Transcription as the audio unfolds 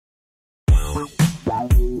Come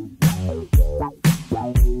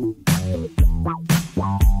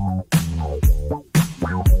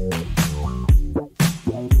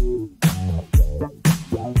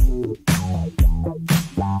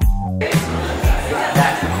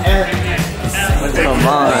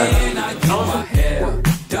on.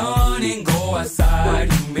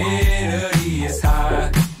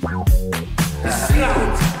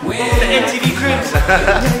 MTV Cribs.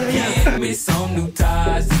 Give me some new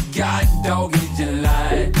ties. God dog in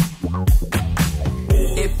July.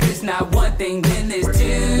 If it's not one thing, then it's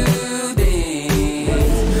two things.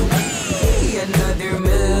 Another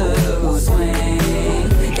move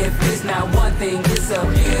swing. If it's not one thing, it's a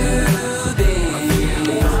few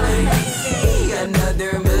things.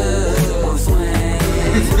 Another move swing.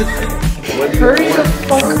 Hurry the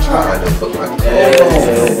fuck up.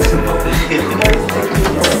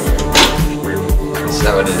 This is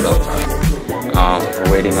how it is all the time.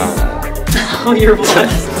 We're waiting on Oh, your what?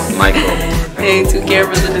 Michael. Hey, 2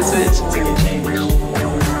 cameras in this bitch.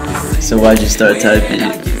 So why'd you start typing?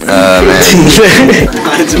 Man.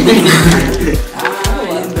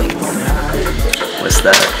 What's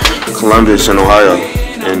that? Columbus in Ohio,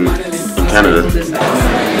 in Canada.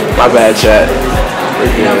 My bad, chat.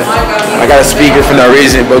 I got a speaker for no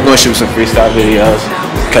reason, but we're gonna shoot some freestyle videos.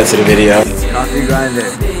 Cut to the video. Coffee grinder.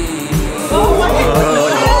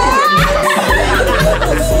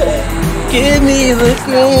 Give me the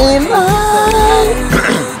green light.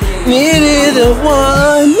 Needed a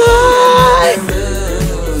one night.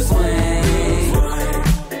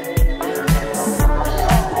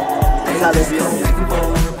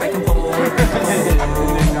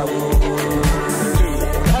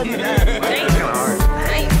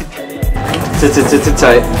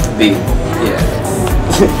 Tight. B. Yeah.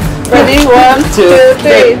 Ready? 1, 2,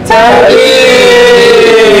 3, tight.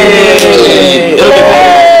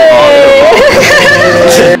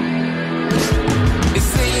 It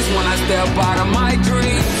seems when I step out of my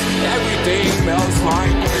dreams, everything melts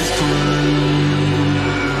like ice cream.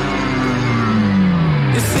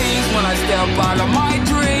 It seems when I step out of my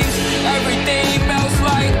dreams, everything melts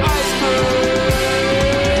like ice cream.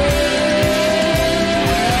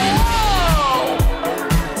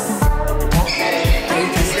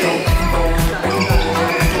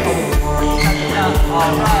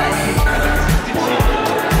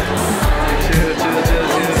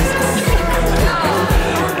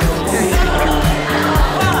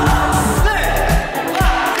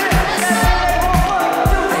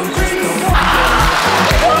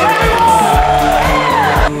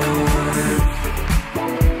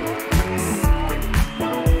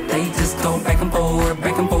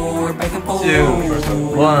 Back and forward, back and forward.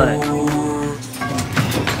 2, 1.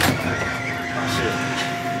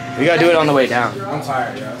 We gotta do it on the way down. I'm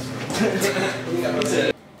tired, guys.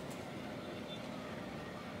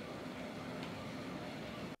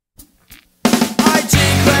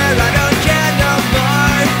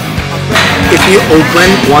 If you open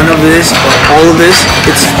one of this or all of this,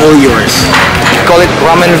 it's all yours. Call it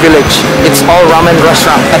Ramen Village. It's all ramen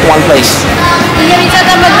restaurant at one place. Bisa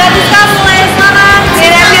tambah gratis kamu mulai sekarang.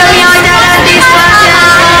 Reviewnya udah nanti setelahnya.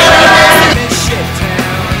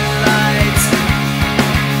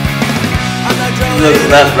 Look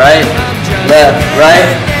left, right. Left, right.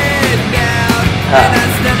 Ha,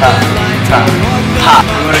 ha, ha, ha.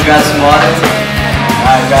 You wanna grab some water?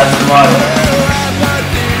 Alright, grab some water.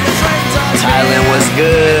 Thailand was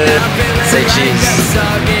good. Say cheese.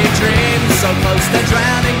 So close to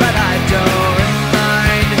drowning, but I don't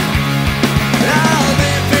mind. I'll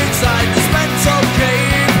live inside this mental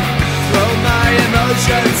cave. Throw my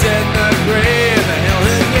emotions in the grave. The hell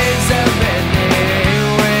who gives them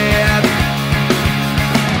anywhere?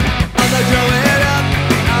 I'm not growing up,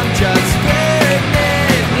 I'm just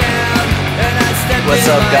spinning down. And I step What's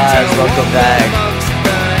in up, line guys? to Welcome walk back. amongst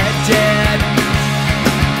the dead.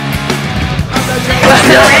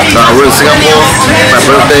 Yeah, we're in Singapore. My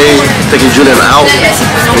birthday, taking Julian out.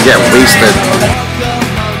 We get wasted.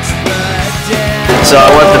 So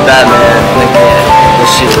I went to Batman. Like, yeah,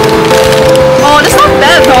 this shit. Oh, that's not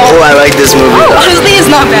bad though. Oh, I like this movie. Oh, honestly,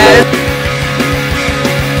 it's not bad.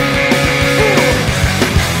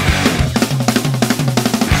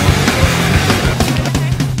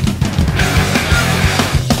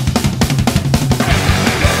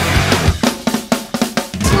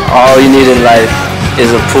 All you need in life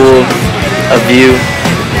is a pool, a view,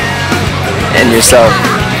 and yourself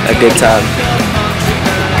a good time.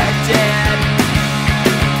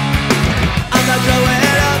 I'm not growing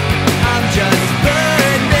up, I'm just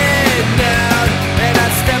burning down. And I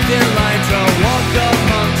stepped in line to walk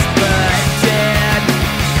amongst the dead.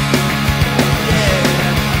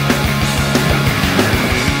 Yeah.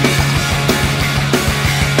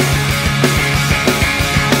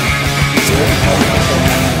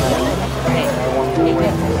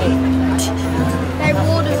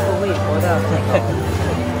 no.